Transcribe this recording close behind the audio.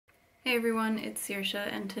Hey everyone, it's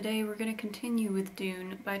Saoirse, and today we're going to continue with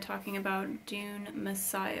Dune by talking about Dune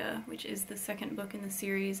Messiah, which is the second book in the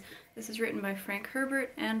series. This is written by Frank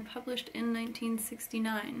Herbert and published in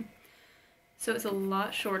 1969. So it's a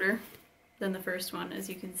lot shorter than the first one, as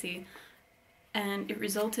you can see, and it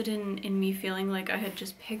resulted in me feeling like I had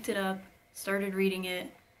just picked it up, started reading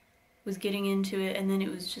it, was getting into it, and then it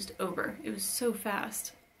was just over. It was so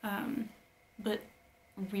fast, but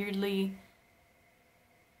weirdly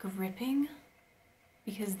gripping,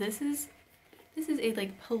 because this is a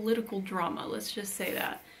like political drama, let's just say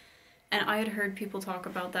that. And I had heard people talk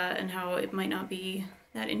about that and how it might not be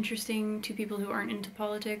that interesting to people who aren't into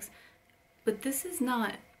politics, but this is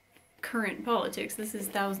not current politics. This is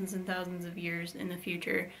thousands and thousands of years in the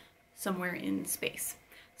future, somewhere in space.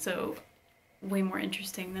 So way more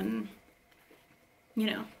interesting than, you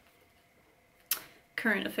know,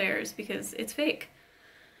 current affairs, because it's fake.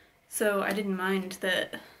 So I didn't mind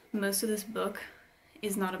that most of this book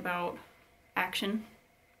is not about action.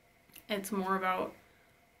 It's more about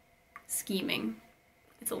scheming.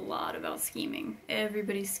 It's a lot about scheming.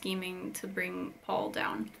 Everybody's scheming to bring Paul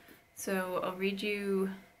down. So I'll read you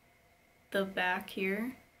the back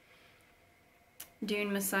here.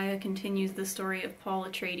 Dune Messiah continues the story of Paul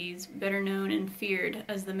Atreides, better known and feared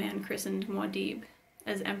as the man christened Muad'Dib.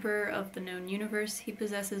 As Emperor of the known universe, he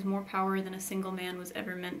possesses more power than a single man was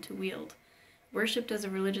ever meant to wield. Worshipped as a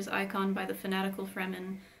religious icon by the fanatical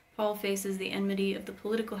Fremen, Paul faces the enmity of the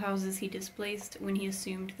political houses he displaced when he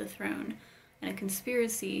assumed the throne, and a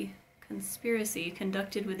conspiracy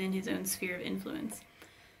conducted within his own sphere of influence.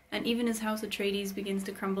 And even as House Atreides begins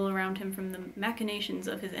to crumble around him from the machinations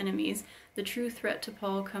of his enemies, the true threat to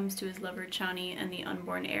Paul comes to his lover Chani and the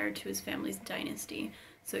unborn heir to his family's dynasty.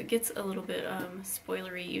 So it gets a little bit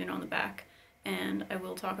spoilery even on the back, and I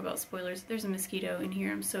will talk about spoilers. There's a mosquito in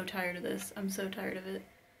here. I'm so tired of this. I'm so tired of it.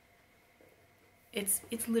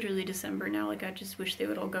 It's literally December now. Like, I just wish they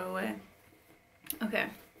would all go away. Okay.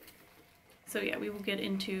 So yeah, we will get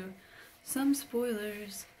into some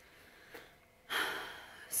spoilers.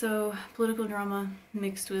 So, political drama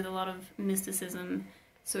mixed with a lot of mysticism.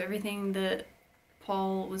 So everything that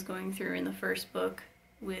Paul was going through in the first book,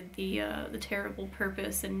 with the terrible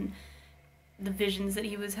purpose and the visions that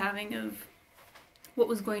he was having of what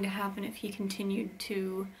was going to happen if he continued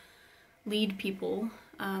to lead people.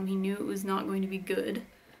 He knew it was not going to be good,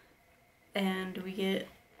 and we get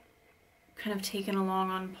kind of taken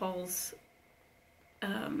along on Paul's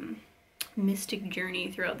mystic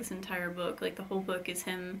journey throughout this entire book. Like, the whole book is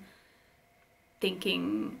him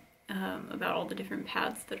thinking about all the different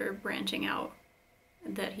paths that are branching out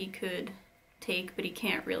that he could take, but he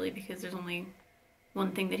can't really, because there's only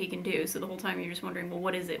one thing that he can do. So the whole time you're just wondering, well,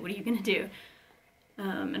 what is it? What are you gonna do?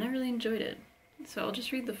 And I really enjoyed it. So I'll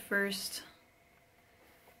just read the first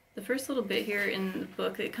little bit here in the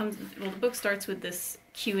book. The book starts with this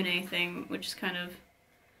Q&A thing, which is kind of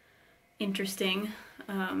interesting,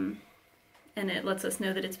 and it lets us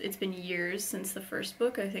know that it's been years since the first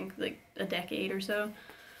book. I think like a decade or so.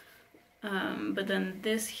 But then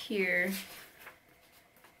this here,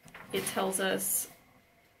 it tells us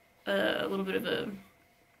a little bit of a,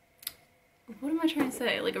 what am I trying to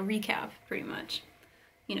say? Like a recap, pretty much.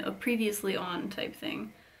 You know, a previously on type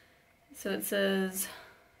thing. So it says,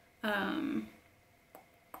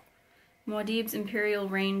 Muad'Dib's imperial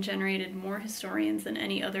reign generated more historians than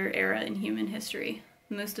any other era in human history.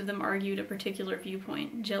 Most of them argued a particular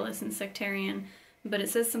viewpoint, jealous and sectarian, but it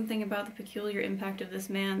says something about the peculiar impact of this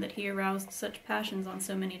man that he aroused such passions on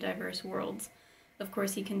so many diverse worlds. Of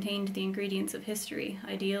course, he contained the ingredients of history,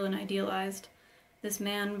 ideal and idealized. This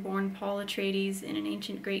man, born Paul Atreides in an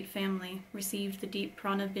ancient great family, received the deep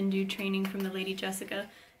Prana Bindu training from the Lady Jessica,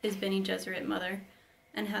 his Bene Gesserit mother,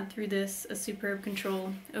 and had through this a superb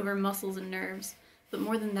control over muscles and nerves. But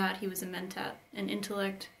more than that, he was a mentat, an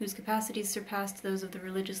intellect whose capacities surpassed those of the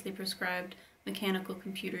religiously prescribed mechanical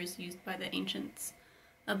computers used by the ancients.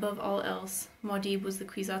 Above all else, Muad'Dib was the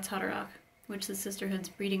Kwisatz Haderach, which the Sisterhood's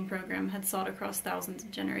breeding program had sought across thousands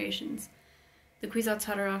of generations. The Kwisatz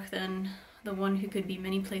Haderach, then, the one who could be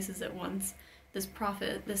many places at once, this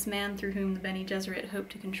prophet, this man through whom the Bene Gesserit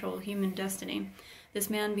hoped to control human destiny, this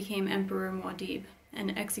man became Emperor Muad'Dib,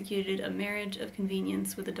 and executed a marriage of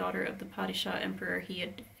convenience with the daughter of the Padishah emperor he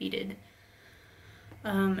had defeated.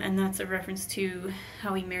 And that's a reference to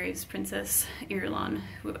how he marries Princess Irulan,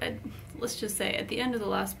 who, let's just say, at the end of the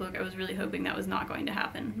last book, I was really hoping that was not going to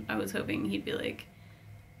happen. I was hoping he'd be like,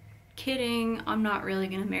 kidding, I'm not really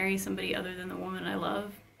gonna marry somebody other than the woman I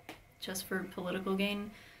love, just for political gain.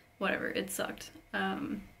 Whatever, it sucked.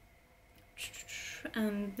 And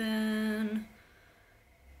then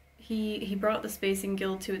he brought the Spacing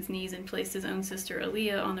Guild to its knees and placed his own sister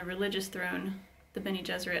Aaliyah on the religious throne the Bene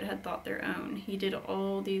Gesserit had thought their own. He did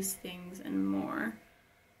all these things and more.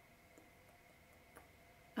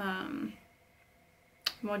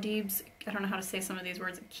 Muad'Dib's, I don't know how to say some of these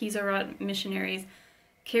words, Khizarat missionaries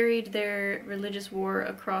carried their religious war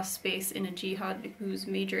across space in a jihad whose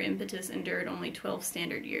major impetus endured only 12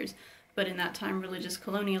 standard years. But in that time, religious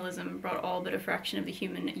colonialism brought all but a fraction of the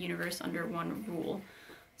human universe under one rule.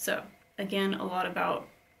 So, again, a lot about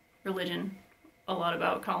religion, a lot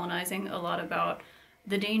about colonizing, a lot about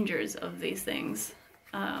the dangers of these things.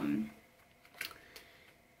 And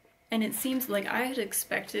it seems like I had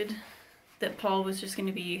expected that Paul was just going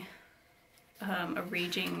to be a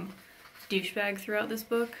raging douchebag throughout this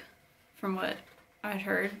book, from what I'd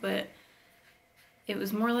heard, but it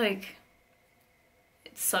was more like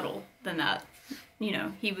it's subtle than that. You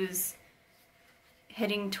know, he was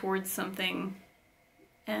heading towards something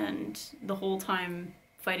and the whole time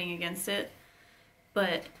fighting against it,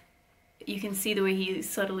 but you can see the way he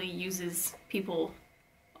subtly uses people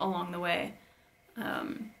along the way,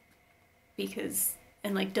 because,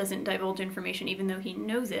 and like doesn't divulge information even though he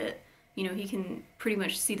knows it. You know, he can pretty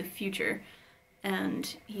much see the future,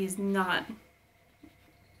 and he's not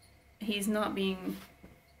being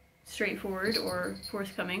straightforward or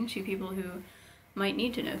forthcoming to people who might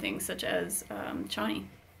need to know things, such as Chani.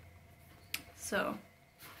 So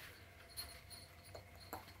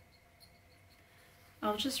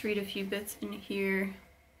I'll just read a few bits in here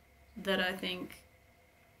that I think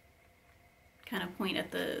kind of point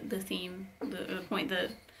at the theme, the point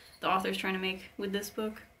that the author's trying to make with this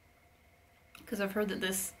book. Because I've heard that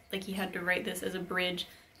this, like, he had to write this as a bridge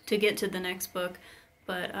to get to the next book,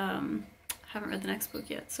 but I haven't read the next book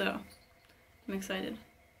yet, so I'm excited.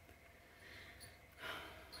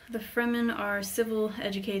 The Fremen are civil,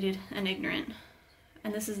 educated, and ignorant.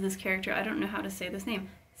 And this is this character, I don't know how to say this name,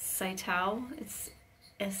 Scytale, it's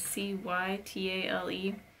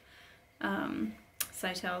S-C-Y-T-A-L-E.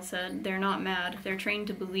 Scytale said, "They're not mad, they're trained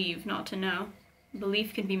to believe, not to know.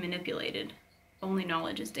 Belief can be manipulated. Only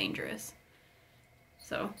knowledge is dangerous."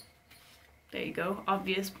 So, there you go,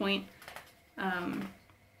 obvious point.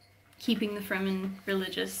 Keeping the Fremen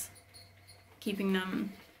religious, keeping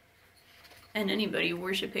them, and anybody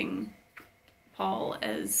worshipping Paul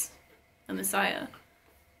as a messiah,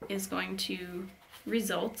 is going to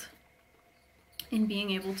result in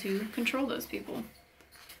being able to control those people.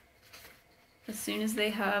 As soon as they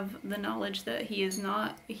have the knowledge that he is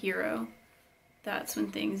not a hero, that's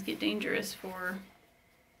when things get dangerous for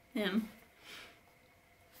him.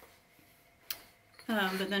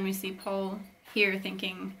 But then we see Paul here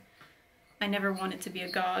thinking, "I never wanted to be a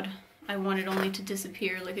god. I wanted only to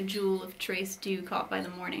disappear like a jewel of trace dew caught by the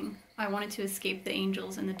morning. I wanted to escape the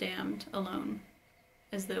angels and the damned alone,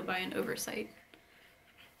 as though by an oversight."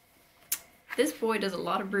 This boy does a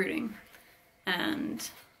lot of brooding, and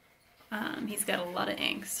he's got a lot of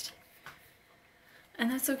angst. And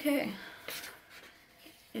that's okay.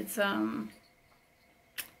 It's, I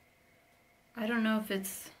don't know if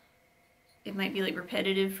it might be like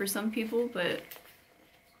repetitive for some people, but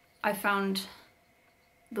I found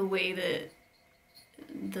the way that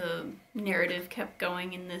the narrative kept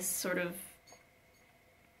going in this sort of,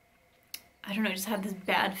 I don't know, just had this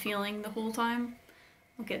bad feeling the whole time.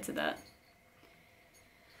 We'll get to that.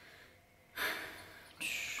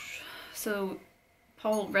 So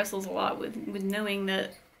Paul wrestles a lot with knowing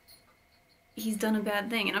that he's done a bad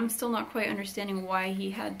thing, and I'm still not quite understanding why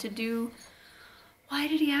he had to do, why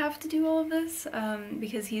did he have to do all of this?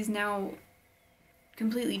 Because he's now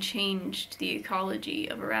completely changed the ecology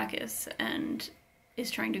of Arrakis and is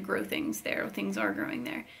trying to grow things there. Things are growing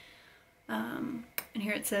there. And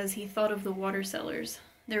here it says, "He thought of the water sellers,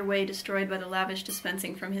 their way destroyed by the lavish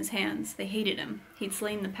dispensing from his hands. They hated him. He'd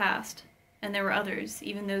slain the past. And there were others,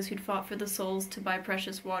 even those who'd fought for the souls to buy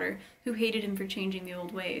precious water, who hated him for changing the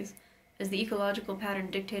old ways. As the ecological pattern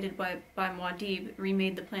dictated by Muad'Dib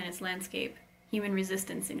remade the planet's landscape, human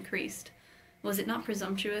resistance increased. Was it not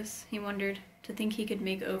presumptuous, he wondered, to think he could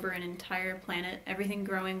make over an entire planet, everything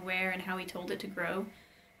growing where and how he told it to grow?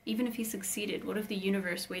 Even if he succeeded, what of the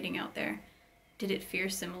universe waiting out there? Did it fear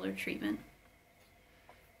similar treatment?"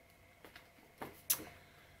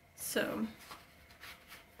 So,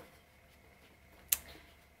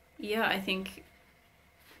 yeah, I think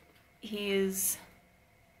he is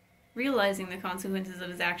realizing the consequences of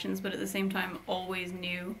his actions, but at the same time always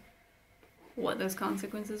knew what those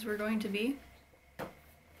consequences were going to be.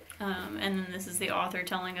 And then this is the author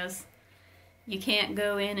telling us, you can't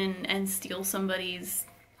go in and steal somebody's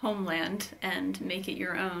homeland and make it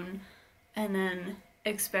your own, and then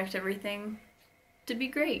expect everything to be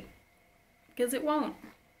great, because it won't.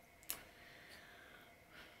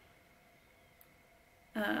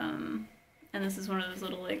 And this is one of those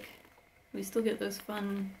little, like, we still get those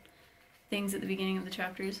fun things at the beginning of the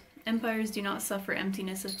chapters. Empires do not suffer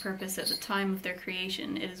emptiness of purpose at the time of their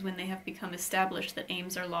creation. It is when they have become established that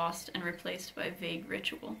aims are lost and replaced by vague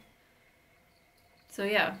ritual. So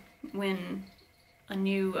yeah, when a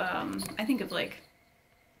new, I think of like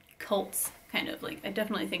cults, kind of like, I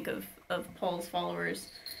definitely think of Paul's followers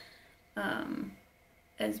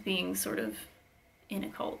as being sort of in a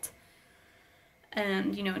cult.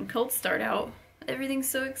 And, you know, when cults start out, everything's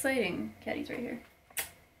so exciting. Caddy's right here.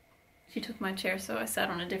 She took my chair, so I sat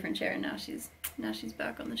on a different chair, and now she's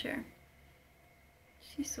back on the chair.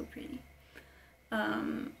 She's so pretty.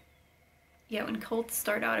 Yeah, when cults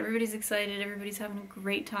start out, everybody's excited, everybody's having a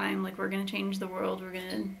great time, like, we're gonna change the world, we're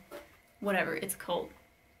gonna... whatever, it's a cult.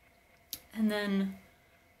 And then...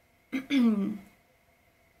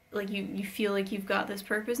 like, you feel like you've got this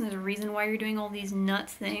purpose, and there's a reason why you're doing all these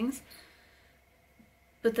nuts things.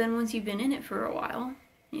 But then once you've been in it for a while,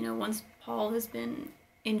 you know, once Paul has been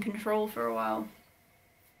in control for a while,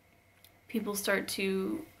 people start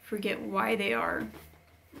to forget why they are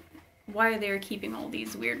keeping all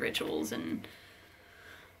these weird rituals and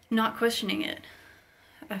not questioning it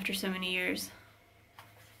after so many years.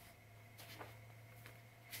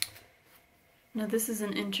 Now this is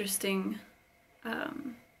an interesting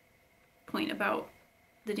point about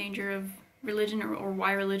the danger of religion, or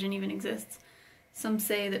why religion even exists. Some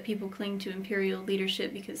say that people cling to imperial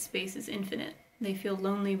leadership because space is infinite. They feel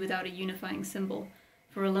lonely without a unifying symbol.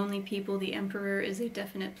 For a lonely people, the emperor is a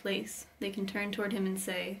definite place. They can turn toward him and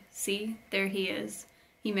say, "See, there he is.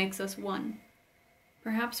 He makes us one."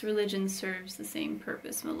 Perhaps religion serves the same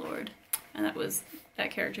purpose, my lord. And that was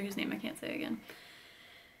that character whose name I can't say again.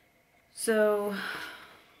 So,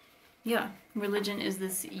 yeah, religion is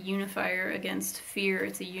this unifier against fear.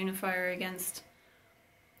 It's a unifier against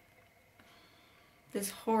this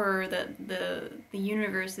horror that the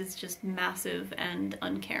universe is just massive and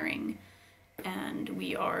uncaring, and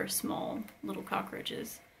we are small little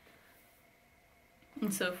cockroaches.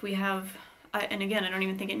 And so if we have, and again, I don't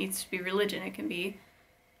even think it needs to be religion, it can be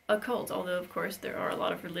a cult, although of course there are a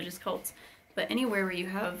lot of religious cults, but anywhere where you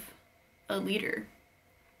have a leader,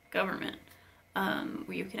 government,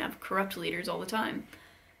 where you can have corrupt leaders all the time,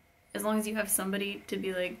 as long as you have somebody to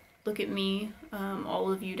be like, look at me,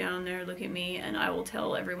 all of you down there, look at me, and I will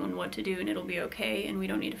tell everyone what to do, and it'll be okay, and we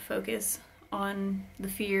don't need to focus on the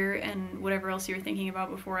fear and whatever else you were thinking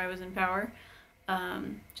about before I was in power.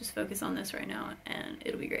 Just focus on this right now, and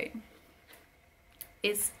it'll be great.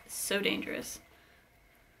 It's so dangerous.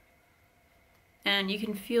 And you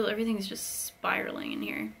can feel everything's just spiraling in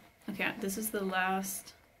here. Okay, this is the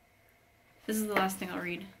last thing I'll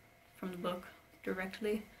read from the book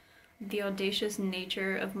directly. The audacious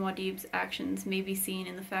nature of Muad'Dib's actions may be seen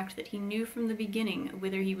in the fact that he knew from the beginning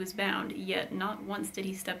whither he was bound, yet not once did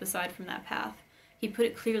he step aside from that path. He put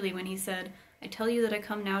it clearly when he said, "I tell you that I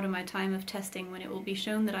come now to my time of testing, when it will be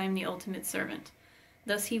shown that I am the ultimate servant."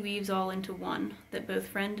 Thus he weaves all into one, that both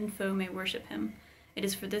friend and foe may worship him. It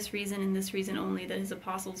is for this reason, and this reason only, that his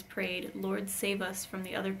apostles prayed, "Lord, save us from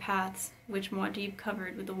the other paths which Muad'Dib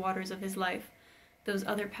covered with the waters of his life. Those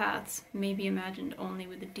other paths may be imagined only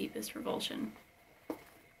with the deepest revulsion."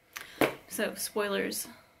 So, spoilers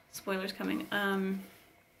coming.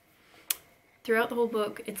 Throughout the whole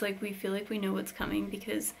book, it's like we feel like we know what's coming,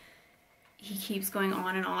 because he keeps going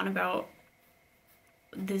on and on about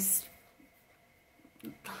this,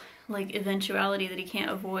 like, eventuality that he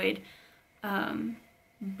can't avoid,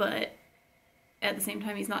 but at the same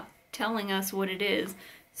time he's not telling us what it is.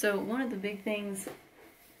 So one of the big things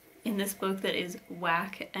in this book that is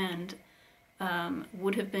whack and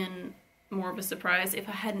would have been more of a surprise if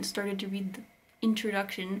I hadn't started to read the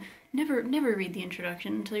introduction. Never read the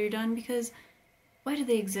introduction until you're done, because why do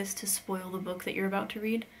they exist to spoil the book that you're about to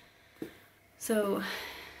read? So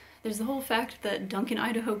there's the whole fact that Duncan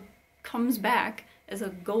Idaho comes back as a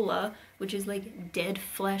Gola, which is like dead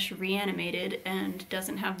flesh reanimated and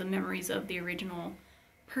doesn't have the memories of the original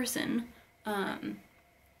person,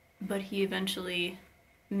 but he eventually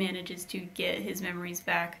manages to get his memories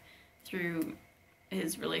back through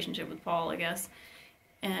his relationship with Paul, I guess.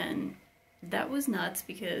 And that was nuts,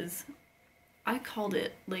 because I called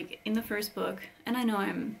it, like, in the first book, and I know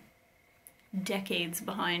I'm decades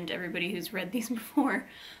behind everybody who's read these before,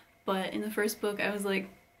 but in the first book I was like,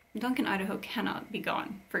 Duncan Idaho cannot be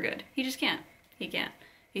gone for good. He just can't. He can't.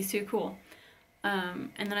 He's too cool.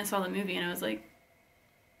 And then I saw the movie and I was like,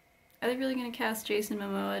 are they really going to cast Jason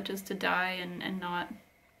Momoa just to die and not,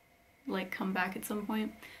 like, come back at some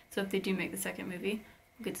point? So if they do make the second movie,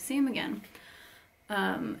 we'll get to see him again.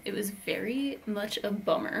 It was very much a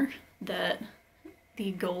bummer that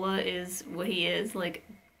the Gola is what he is, like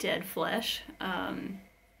dead flesh.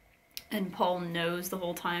 And Paul knows the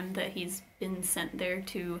whole time that he's been sent there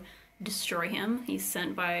to destroy him. He's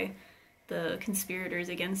sent by the conspirators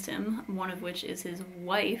against him, one of which is his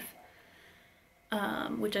wife,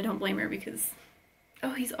 which I don't blame her because,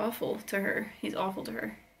 oh, he's awful to her. He's awful to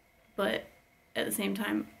her. But at the same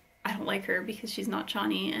time, I don't like her because she's not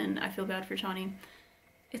Chani, and I feel bad for Chani.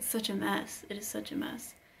 It's such a mess. It is such a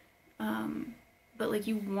mess. But like,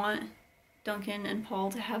 you want Duncan and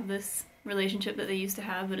Paul to have this relationship that they used to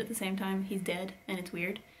have, but at the same time, he's dead, and it's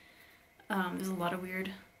weird. There's a lot of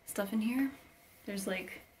weird stuff in here. There's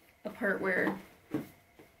like a part where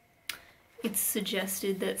it's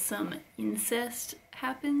suggested that some incest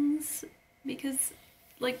happens because,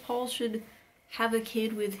 like, Paul should have a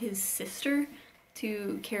kid with his sister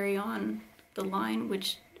to carry on the line,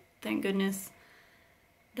 which, thank goodness,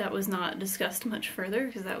 that was not discussed much further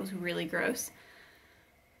because that was really gross.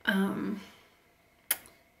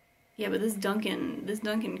 Yeah, but this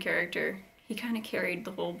Duncan character, he kind of carried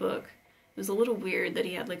the whole book. It was a little weird that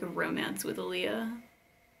he had like a romance with Aaliyah.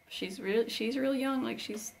 She's real young, like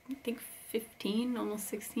she's, I think, 15, almost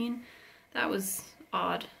 16. That was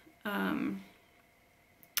odd.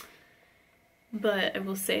 But I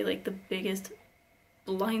will say, like, the biggest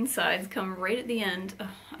blindsides come right at the end. Oh,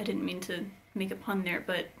 I didn't mean to make a pun there,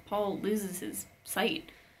 but Paul loses his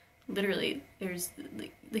sight. Literally, there's,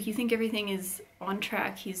 like you think everything is on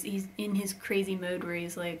track. He's in his crazy mode where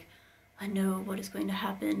he's like, I know what is going to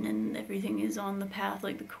happen and everything is on the path,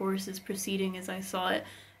 like the course is proceeding as I saw it.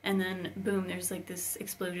 And then, boom, there's like this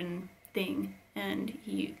explosion thing and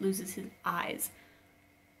he loses his eyes.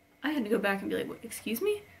 I had to go back and be like, what, excuse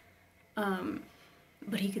me?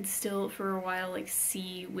 But he could still, for a while, like,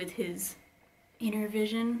 see with his inner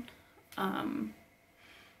vision,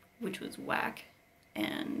 which was whack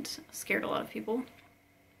and scared a lot of people.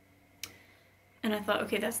 And I thought,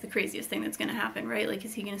 okay, that's the craziest thing that's gonna happen, right? Like,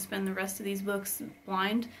 is he gonna spend the rest of these books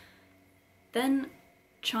blind? Then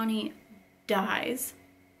Chani dies,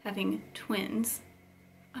 having twins.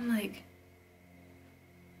 I'm like,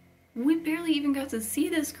 we barely even got to see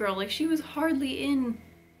this girl. Like, she was hardly in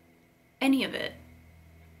any of it.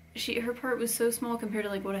 Her part was so small compared to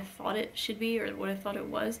like what I thought it should be or what I thought it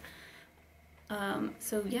was.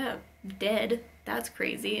 So yeah, dead. That's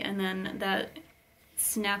crazy. And then that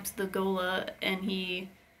snaps the Gola and he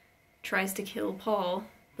tries to kill Paul,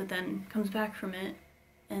 but then comes back from it.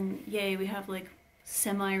 And yay, we have like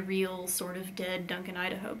semi-real sort of dead Duncan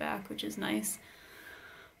Idaho back, which is nice,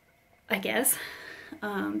 I guess.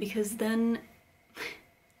 Because then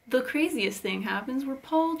the craziest thing happens where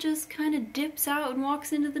Paul just kind of dips out and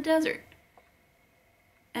walks into the desert.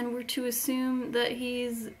 And we're to assume that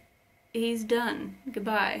he's done.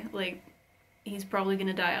 Goodbye. Like, he's probably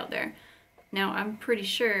gonna die out there. Now, I'm pretty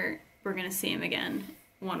sure we're gonna see him again,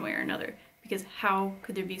 one way or another. Because how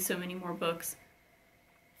could there be so many more books?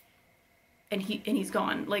 And he's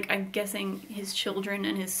gone. Like, I'm guessing his children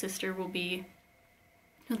and his sister will be...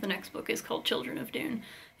 The next book is called Children of Dune.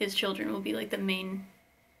 His children will be, like, the main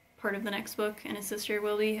part of the next book, and his sister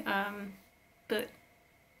will be. But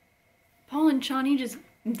Paul and Chani just...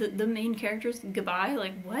 The main characters, goodbye?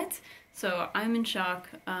 Like, what? So, I'm in shock.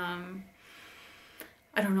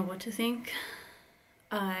 I don't know what to think.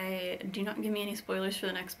 Do not give me any spoilers for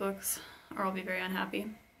the next books, or I'll be very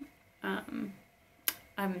unhappy. I'm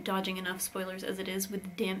dodging enough spoilers as it is with the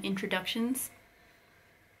damn introductions.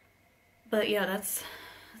 But yeah,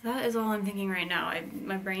 that is all I'm thinking right now.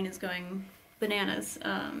 My brain is going bananas.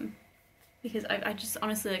 Because I just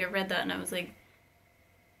honestly, like, I read that and I was like,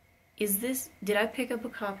 did I pick up a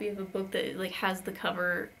copy of a book that like has the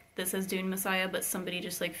cover that says Dune Messiah, but somebody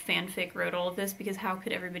just like fanfic wrote all of this? Because how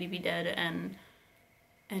could everybody be dead and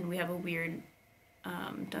we have a weird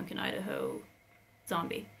Duncan Idaho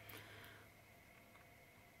zombie?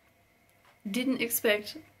 Didn't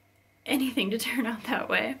expect anything to turn out that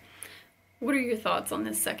way. What are your thoughts on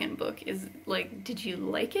this second book? Like, did you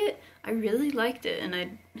like it? I really liked it, and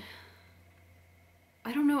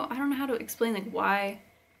I don't know how to explain like why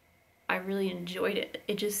I really enjoyed it.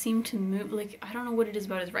 It just seemed to move, like, I don't know what it is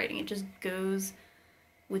about his writing. It just goes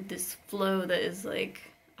with this flow that is like,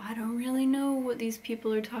 I don't really know what these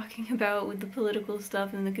people are talking about with the political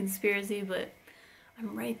stuff and the conspiracy, but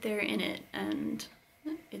I'm right there in it, and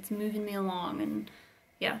it's moving me along, and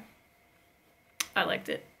yeah, I liked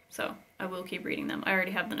it. So I will keep reading them. I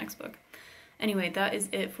already have the next book. Anyway, that is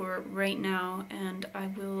it for right now, and I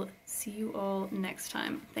will see you all next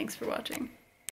time. Thanks for watching.